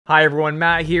Hi everyone,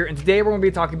 Matt here, and today we're going to be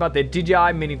talking about the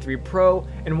DJI Mini 3 Pro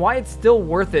and why it's still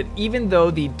worth it even though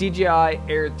the DJI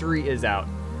Air 3 is out.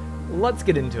 Let's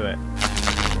get into it.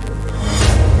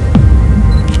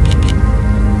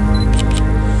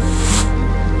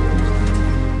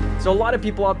 So a lot of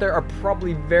people out there are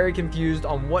probably very confused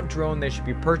on what drone they should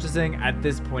be purchasing at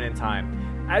this point in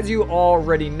time. As you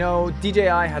already know, DJI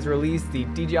has released the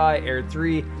DJI Air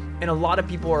 3, and a lot of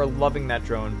people are loving that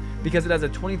drone because it has a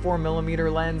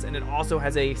 24mm lens and it also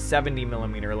has a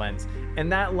 70mm lens.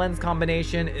 And that lens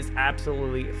combination is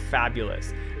absolutely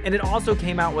fabulous. And it also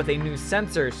came out with a new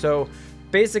sensor. So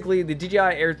basically the DJI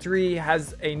Air 3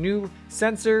 has a new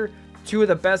sensor, two of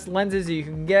the best lenses you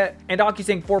can get, and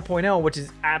OcuSync 4.0, which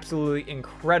is absolutely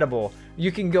incredible.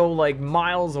 You can go like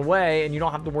miles away and you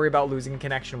don't have to worry about losing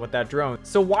connection with that drone.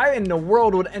 So why in the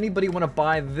world would anybody want to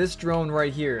buy this drone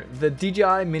right here, the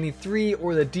DJI Mini 3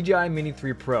 or the DJI Mini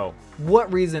 3 Pro?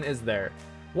 What reason is there?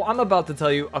 Well, I'm about to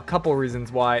tell you a couple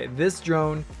reasons why this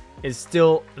drone is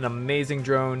still an amazing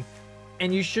drone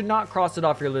and you should not cross it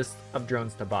off your list of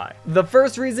drones to buy. The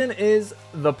first reason is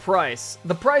the price.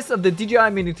 The price of the DJI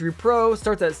Mini 3 Pro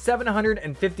starts at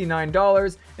 $759,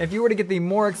 and if you were to get the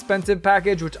more expensive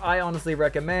package, which I honestly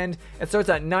recommend, it starts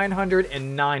at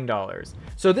 $909.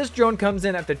 So this drone comes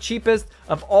in at the cheapest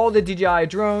of all the DJI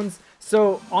drones,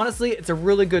 so honestly, it's a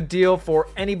really good deal for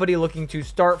anybody looking to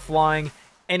start flying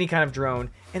any kind of drone,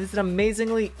 and it's an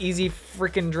amazingly easy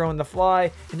freaking drone to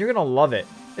fly, and you're gonna love it.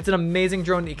 It's an amazing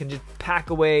drone that you can just pack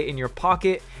away in your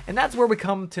pocket, and that's where we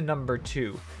come to number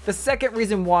 2. The second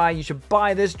reason why you should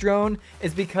buy this drone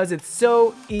is because it's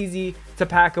so easy to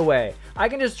pack away. I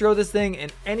can just throw this thing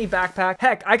in any backpack.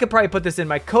 Heck, I could probably put this in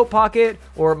my coat pocket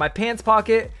or my pants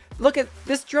pocket. Look at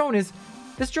this drone is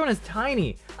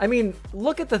tiny. I mean,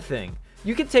 look at the thing.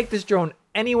 You can take this drone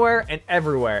anywhere and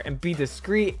everywhere and be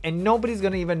discreet, and nobody's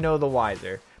gonna even know the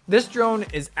wiser. This drone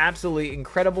is absolutely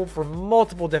incredible for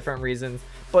multiple different reasons,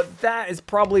 but that is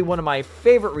probably one of my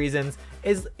favorite reasons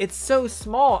is it's so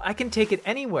small. I can take it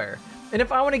anywhere. And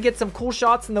if I want to get some cool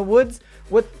shots in the woods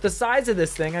with the size of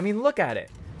this thing, I mean, look at it.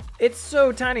 It's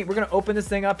so tiny. We're going to open this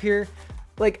thing up here.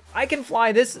 Like, I can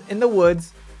fly this in the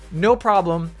woods, no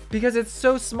problem, because it's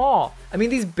so small. I mean,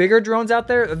 these bigger drones out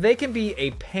there, they can be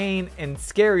a pain and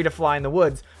scary to fly in the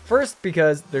woods. First,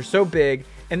 because they're so big,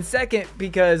 and second,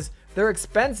 because they're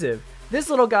expensive. This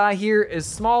little guy here is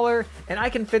smaller, and I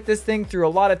can fit this thing through a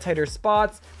lot of tighter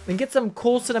spots and get some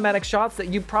cool cinematic shots that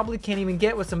you probably can't even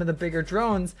get with some of the bigger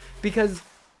drones because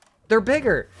they're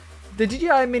bigger. The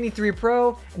DJI Mini 3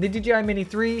 Pro and the DJI Mini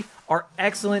 3 are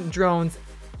excellent drones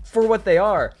for what they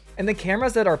are. And the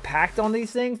cameras that are packed on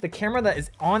these things, the camera that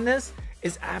is on this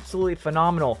is absolutely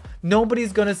phenomenal.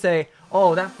 Nobody's gonna say,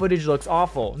 oh, that footage looks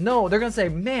awful. No, they're gonna say,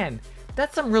 man,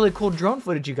 that's some really cool drone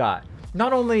footage you got.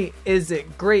 Not only is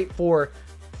it great for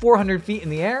 400 feet in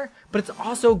the air, but it's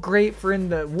also great for in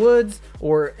the woods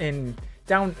or in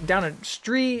down a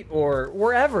street or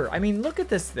wherever. I mean, look at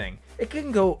this thing. It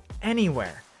can go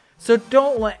anywhere. So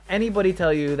don't let anybody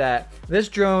tell you that this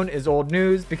drone is old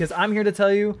news, because I'm here to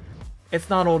tell you it's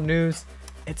not old news.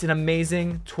 It's an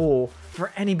amazing tool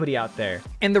for anybody out there.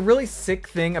 And the really sick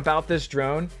thing about this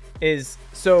drone is,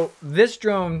 so this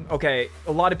drone, okay,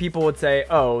 a lot of people would say,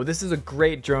 oh, this is a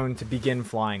great drone to begin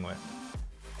flying with.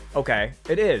 Okay,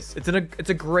 it is. It's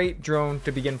a great drone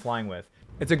to begin flying with.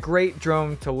 It's a great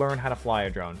drone to learn how to fly a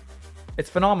drone. It's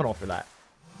phenomenal for that.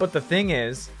 But the thing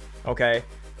is, okay,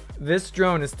 this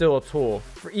drone is still a tool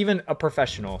for even a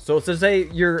professional. So say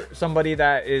you're somebody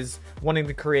that is wanting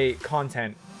to create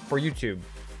content for YouTube.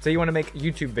 Say you want to make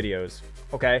YouTube videos,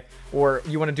 okay? Or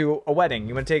you want to do a wedding.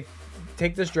 You want to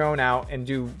take this drone out and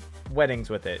do weddings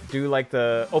with it. Do like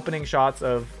the opening shots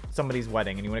of somebody's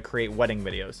wedding and you want to create wedding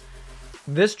videos.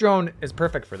 This drone is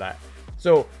perfect for that.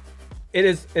 So it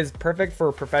is perfect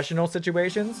for professional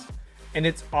situations, and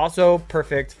it's also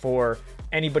perfect for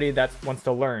anybody that wants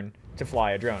to learn to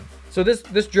fly a drone. So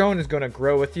this drone is going to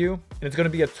grow with you, and it's going to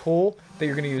be a tool that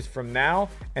you're going to use from now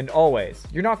and always.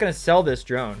 You're not going to sell this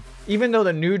drone. Even though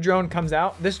the new drone comes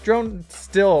out, this drone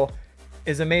still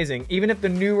is amazing. Even if the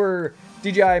newer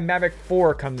DJI Mavic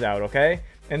 4 comes out, okay,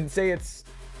 and say it's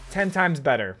 10 times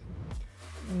better,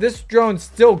 this drone's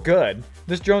still good.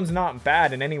 This drone's not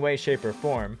bad in any way, shape, or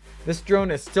form. This drone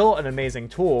is still an amazing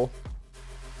tool,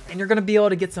 and you're gonna be able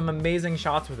to get some amazing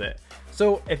shots with it.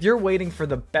 So if you're waiting for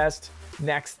the best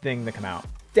next thing to come out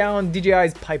down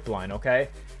DJI's pipeline, okay,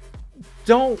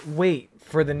 don't wait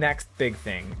for the next big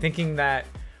thing thinking that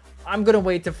I'm gonna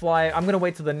wait till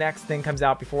the next thing comes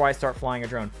out before I start flying a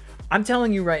drone. I'm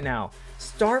telling you right now,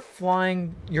 start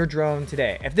flying your drone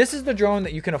today. If this is the drone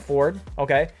that you can afford,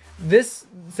 okay,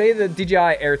 say the DJI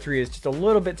Air 3 is just a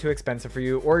little bit too expensive for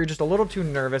you, or you're just a little too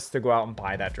nervous to go out and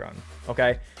buy that drone,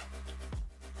 okay?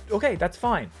 Okay, that's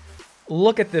fine.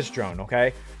 Look at this drone,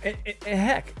 okay? And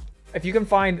heck, if you can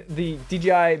find the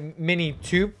DJI Mini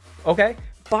 2, okay,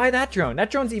 buy that drone.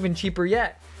 That drone's even cheaper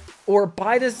yet. Or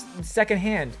buy this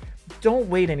secondhand. Don't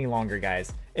wait any longer,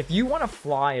 guys. If you want to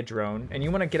fly a drone and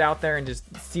you want to get out there and just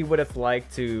see what it's like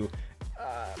to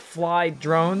fly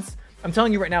drones, I'm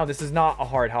telling you right now, this is not a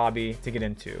hard hobby to get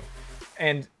into.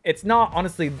 And it's not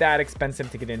honestly that expensive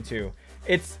to get into.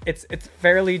 It's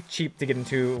fairly cheap to get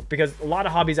into because a lot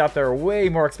of hobbies out there are way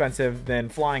more expensive than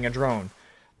flying a drone.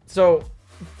 So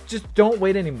just don't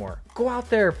wait anymore. Go out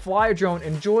there, fly a drone,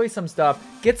 enjoy some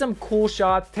stuff, get some cool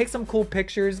shots, take some cool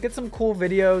pictures, get some cool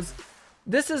videos.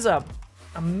 This is a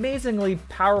amazingly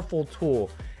powerful tool,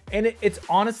 and it's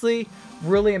honestly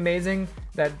really amazing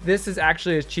that this is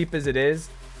actually as cheap as it is,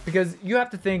 because you have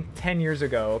to think 10 years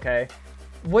ago, okay?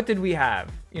 What did we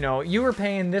have? You know, you were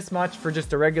paying this much for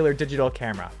just a regular digital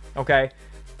camera, okay?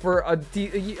 For a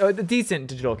decent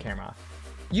digital camera.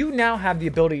 You now have the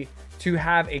ability to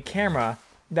have a camera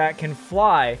that can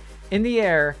fly in the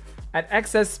air at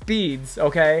excess speeds,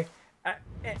 okay?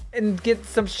 And get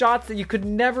some shots that you could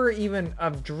never even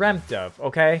have dreamt of,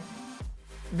 okay?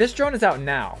 This drone is out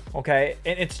now, okay?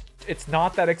 And it's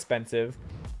not that expensive.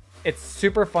 It's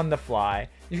super fun to fly.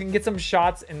 You can get some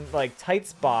shots in like tight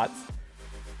spots.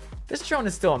 This drone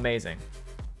is still amazing.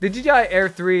 The DJI Air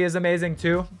 3 is amazing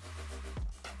too.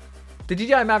 The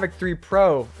DJI Mavic 3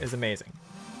 Pro is amazing.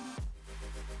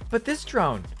 But this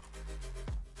drone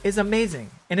is amazing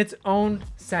in its own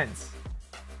sense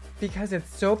because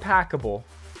it's so packable,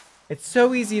 it's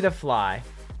so easy to fly,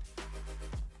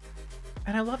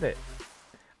 and I love it.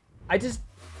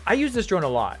 I use this drone a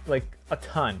lot, like a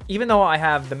ton. Even though I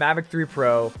have the Mavic 3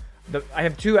 Pro, I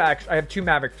have two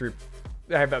Mavic 3.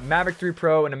 I have a Mavic 3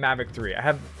 Pro and a Mavic 3. I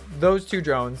have those two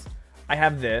drones. I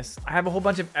have this. I have a whole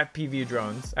bunch of FPV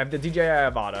drones. I have the DJI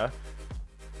Avata.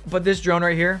 But this drone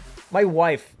right here, my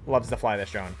wife loves to fly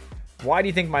this drone. Why do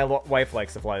you think my wife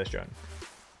likes to fly this drone?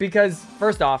 Because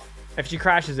first off, if she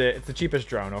crashes it, it's the cheapest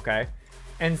drone, okay?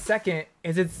 And second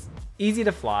is it's easy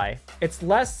to fly. It's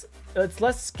less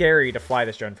scary to fly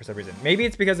this drone for some reason. Maybe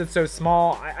it's because it's so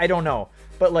small. I don't know.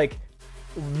 But like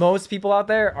most people out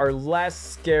there are less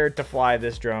scared to fly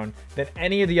this drone than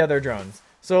any of the other drones.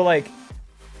 So like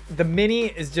the Mini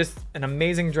is just an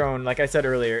amazing drone. Like I said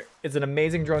earlier, it's an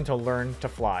amazing drone to learn to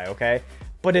fly, okay?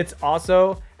 But it's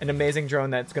also an amazing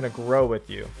drone that's going to grow with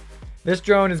you. This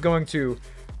drone is going to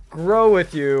grow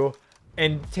with you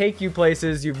and take you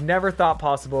places you've never thought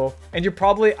possible. And you're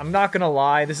probably, I'm not going to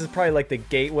lie, this is probably like the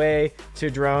gateway to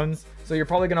drones. So you're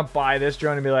probably going to buy this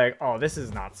drone and be like, oh, this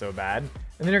is not so bad.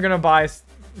 And then you're going to buy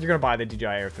the DJI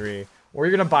Air 3, or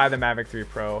you're going to buy the Mavic 3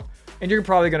 Pro, and you're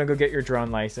probably going to go get your drone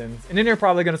license. And then you're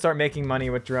probably going to start making money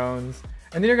with drones.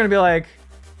 And then you're going to be like,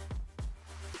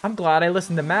 I'm glad I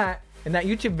listened to Matt in that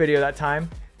YouTube video that time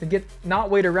to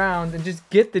not wait around and just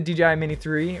get the DJI Mini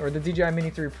 3 or the DJI Mini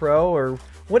 3 Pro or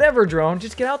whatever drone.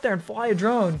 Just get out there and fly a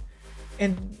drone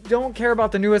and don't care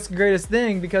about the newest and greatest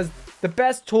thing, because the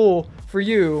best tool for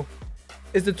you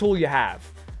is the tool you have.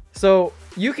 So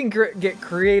you can get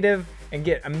creative and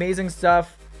get amazing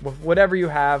stuff with whatever you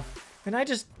have. And I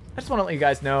just want to let you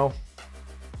guys know,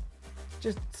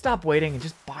 just stop waiting and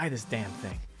just buy this damn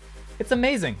thing. It's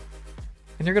amazing.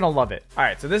 And you're gonna love it. All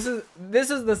right, so this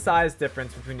is the size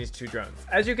difference between these two drones.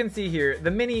 As you can see here, the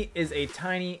Mini is a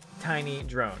tiny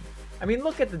drone. I mean,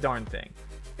 look at the darn thing.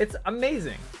 It's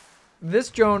amazing. This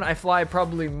drone I fly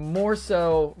probably more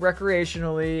so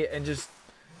recreationally and just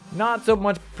not so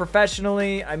much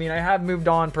professionally. I mean, I have moved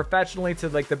on professionally to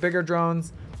like the bigger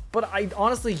drones, but I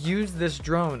honestly use this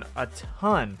drone a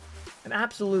ton, an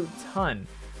absolute ton,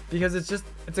 because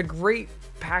it's a great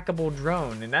packable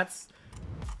drone, and that's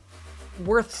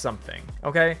worth something,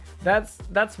 okay?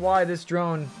 That's why this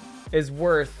drone is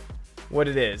worth what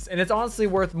it is. And it's honestly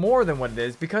worth more than what it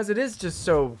is, because it is just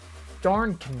so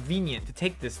darn convenient to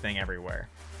take this thing everywhere.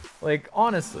 Like,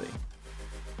 honestly.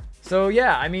 So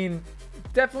yeah, I mean,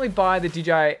 definitely buy the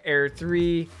DJI Air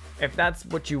 3 if that's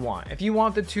what you want. If you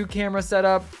want the 2-camera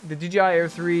setup, the DJI Air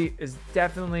 3 is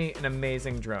definitely an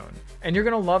amazing drone. And you're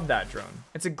gonna love that drone.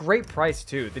 It's a great price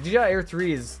too. The DJI Air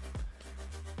 3 is,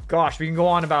 gosh, we can go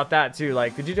on about that too.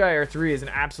 Like, the DJI Air 3 is an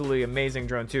absolutely amazing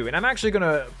drone too. And I'm actually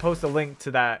gonna post a link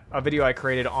to a video I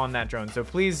created on that drone. So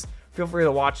please feel free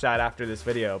to watch that after this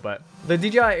video. But the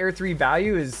DJI Air 3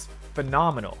 value is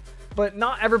phenomenal. But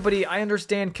not everybody, I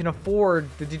understand, can afford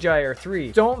the DJI Air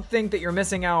 3. Don't think that you're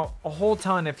missing out a whole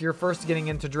ton if you're first getting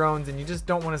into drones and you just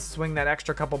don't want to swing that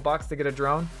extra couple bucks to get a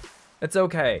drone. It's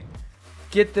okay.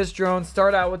 get this drone,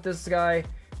 start out with this guy,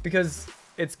 because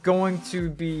it's going to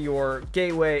be your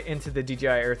gateway into the DJI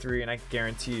Air 3, and I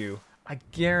guarantee you,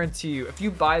 if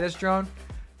you buy this drone,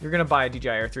 you're gonna buy a DJI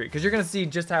Air 3, because you're gonna see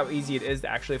just how easy it is to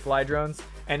actually fly drones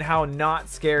and how not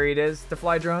scary it is to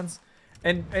fly drones.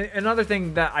 And another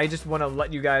thing that I just want to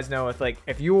let you guys know is, like,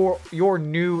 if you're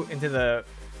new into the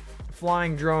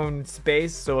flying drone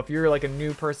space, so if you're like a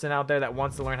new person out there that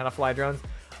wants to learn how to fly drones,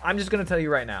 I'm just gonna tell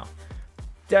you right now,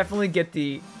 definitely get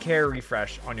the care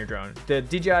refresh on your drone. The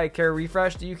DJI care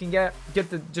refresh that you can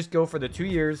just go for the 2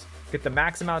 years, get the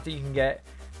max amount that you can get,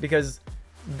 because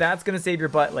that's gonna save your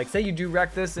butt. Like, say you do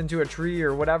wreck this into a tree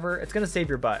or whatever, it's gonna save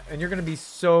your butt, and you're gonna be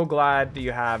so glad that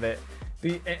you have it.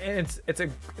 And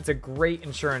it's a great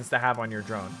insurance to have on your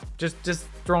drone. Just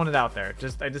throwing it out there.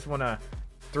 I just want to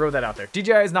throw that out there.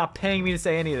 DJI is not paying me to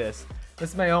say any of this.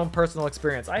 This is my own personal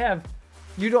experience.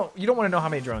 You don't want to know how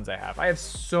many drones I have. I have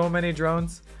so many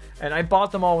drones, and I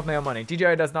bought them all with my own money.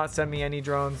 DJI does not send me any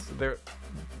drones.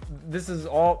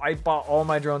 I bought all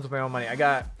my drones with my own money. I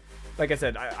got, like I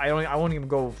said, I won't even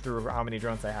go through how many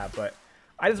drones I have, but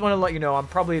I just want to let you know I'm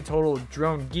probably a total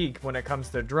drone geek when it comes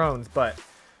to drones. But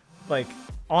like,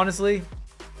 honestly,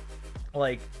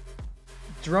 like,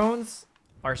 drones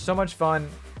are so much fun,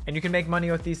 and you can make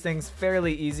money with these things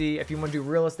fairly easy. If you want to do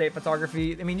real estate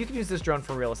photography, I mean, you can use this drone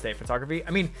for real estate photography.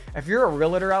 I mean, if you're a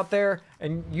realtor out there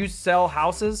and you sell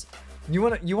houses, you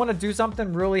want to do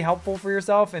something really helpful for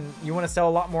yourself, and you want to sell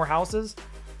a lot more houses,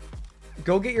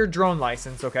 go get your drone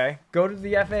license, okay? Go to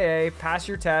the FAA, pass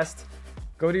your test,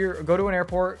 go to an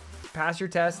airport, pass your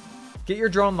test, get your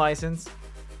drone license,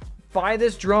 buy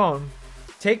this drone,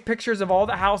 take pictures of all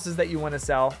the houses that you want to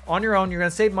sell on your own. You're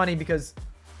going to save money because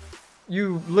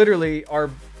you literally are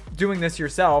doing this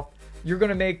yourself. You're going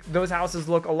to make those houses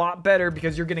look a lot better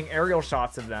because you're getting aerial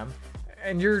shots of them,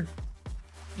 and you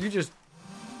just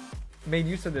made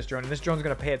use of this drone, and this drone's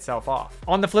going to pay itself off.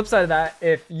 On the flip side of that,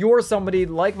 if you're somebody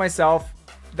like myself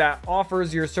that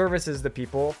offers your services to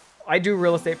people, I do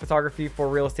real estate photography for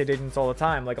real estate agents all the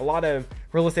time. Like, a lot of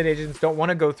real estate agents don't want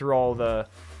to go through all the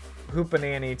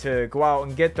hoopananny to go out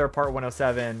and get their Part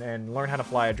 107 and learn how to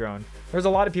fly a drone. There's a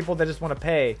lot of people that just want to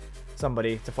pay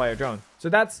somebody to fly a drone. So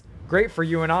that's great for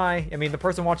you and I. I mean, the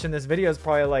person watching this video is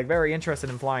probably like very interested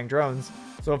in flying drones.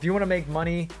 So if you want to make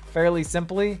money fairly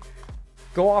simply,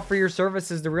 go offer your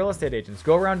services to real estate agents.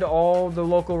 Go around to all the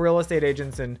local real estate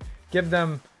agents and give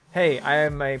them, hey, I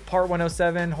am a Part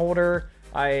 107 holder.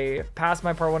 I passed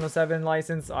my Part 107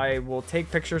 license. I will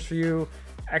take pictures for you,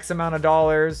 X amount of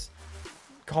dollars.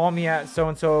 Call me at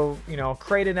so-and-so, you know,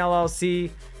 create an LLC,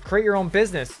 create your own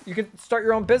business. You can start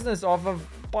your own business off of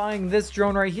buying this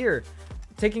drone right here,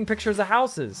 taking pictures of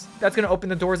houses. That's going to open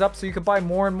the doors up so you can buy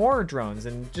more and more drones,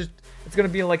 and just, it's going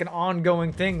to be like an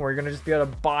ongoing thing where you're going to just be able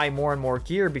to buy more and more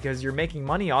gear because you're making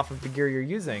money off of the gear you're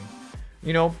using.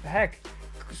 You know, heck,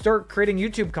 start creating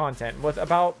YouTube content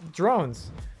about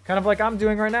drones, kind of like I'm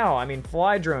doing right now. I mean,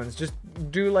 fly drones, just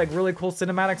do like really cool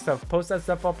cinematic stuff, post that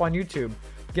stuff up on YouTube.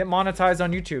 Get monetized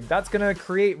on YouTube. That's gonna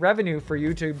create revenue for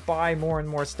you to buy more and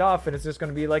more stuff, and it's just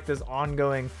gonna be like this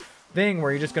ongoing thing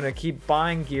where you're just gonna keep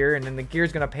buying gear, and then the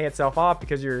gear's gonna pay itself off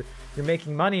because you're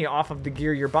making money off of the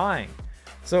gear you're buying.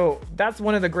 So that's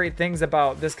one of the great things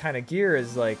about this kind of gear,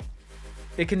 is like,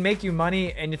 it can make you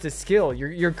money, and it's a skill.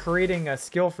 You're creating a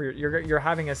skill for you're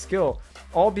having a skill,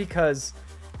 all because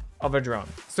of a drone.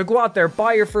 So go out there,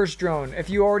 buy your first drone. If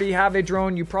you already have a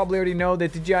drone, you probably already know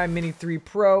that DJI Mini 3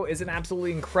 Pro is an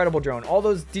absolutely incredible drone. All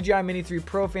those DJI Mini 3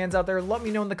 Pro fans out there, let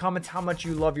me know in the comments how much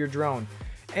you love your drone.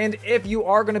 And if you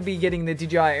are going to be getting the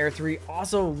DJI Air 3,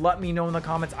 also let me know in the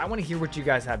comments. I want to hear what you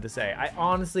guys have to say. I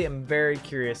honestly am very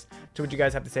curious to what you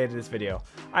guys have to say to this video.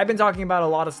 I've been talking about a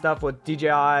lot of stuff with DJI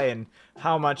and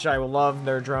how much I love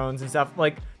their drones and stuff.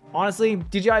 Like, honestly,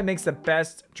 DJI makes the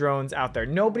best drones out there.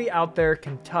 Nobody out there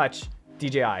can touch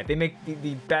DJI. They make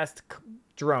the best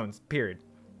drones, period.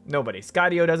 Nobody.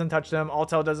 Skydio doesn't touch them.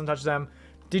 Autel doesn't touch them.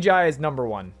 DJI is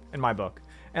 #1 in my book.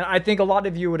 And I think a lot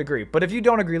of you would agree. But if you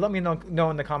don't agree, let me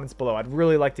know in the comments below. I'd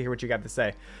really like to hear what you got to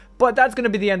say. But that's going to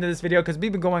be the end of this video, because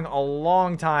we've been going a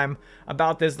long time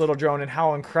about this little drone and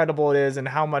how incredible it is and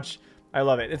how much I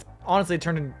love it. It's honestly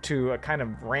turned into a kind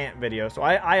of rant video. So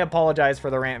I apologize for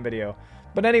the rant video.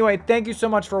 But anyway, thank you so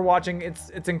much for watching.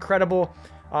 It's incredible.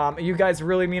 You guys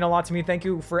really mean a lot to me. Thank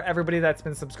you for everybody that's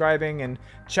been subscribing and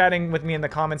chatting with me in the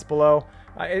comments below.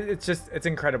 It's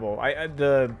incredible.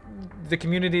 The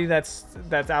community that's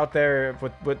out there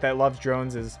with that loves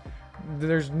drones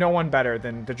there's no one better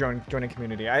than the droning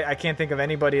community. I can't think of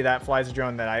anybody that flies a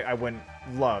drone that I wouldn't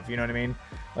love. You know what I mean?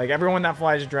 Like, everyone that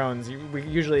flies drones, we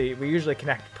usually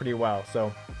connect pretty well.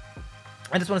 So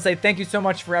I just want to say thank you so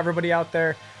much for everybody out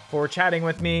there for chatting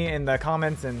with me in the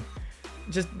comments, and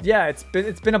just, yeah,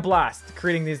 it's been a blast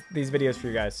creating these videos for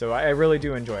you guys. So I really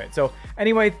do enjoy it. So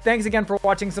anyway, thanks again for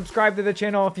watching. Subscribe to the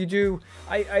channel if you do.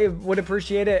 I would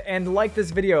appreciate it, and like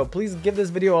this video. Please give this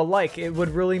video a like. It would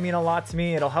really mean a lot to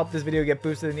me. It'll help this video get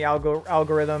boosted in the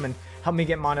algorithm and help me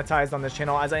get monetized on this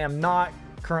channel, as I am not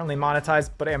currently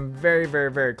monetized, but I am very,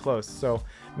 very, very close. So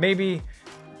maybe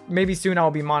soon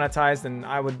I'll be monetized, and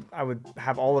I would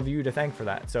have all of you to thank for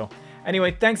that. So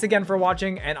anyway, thanks again for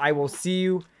watching, and I will see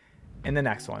you in the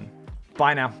next one.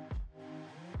 Bye now.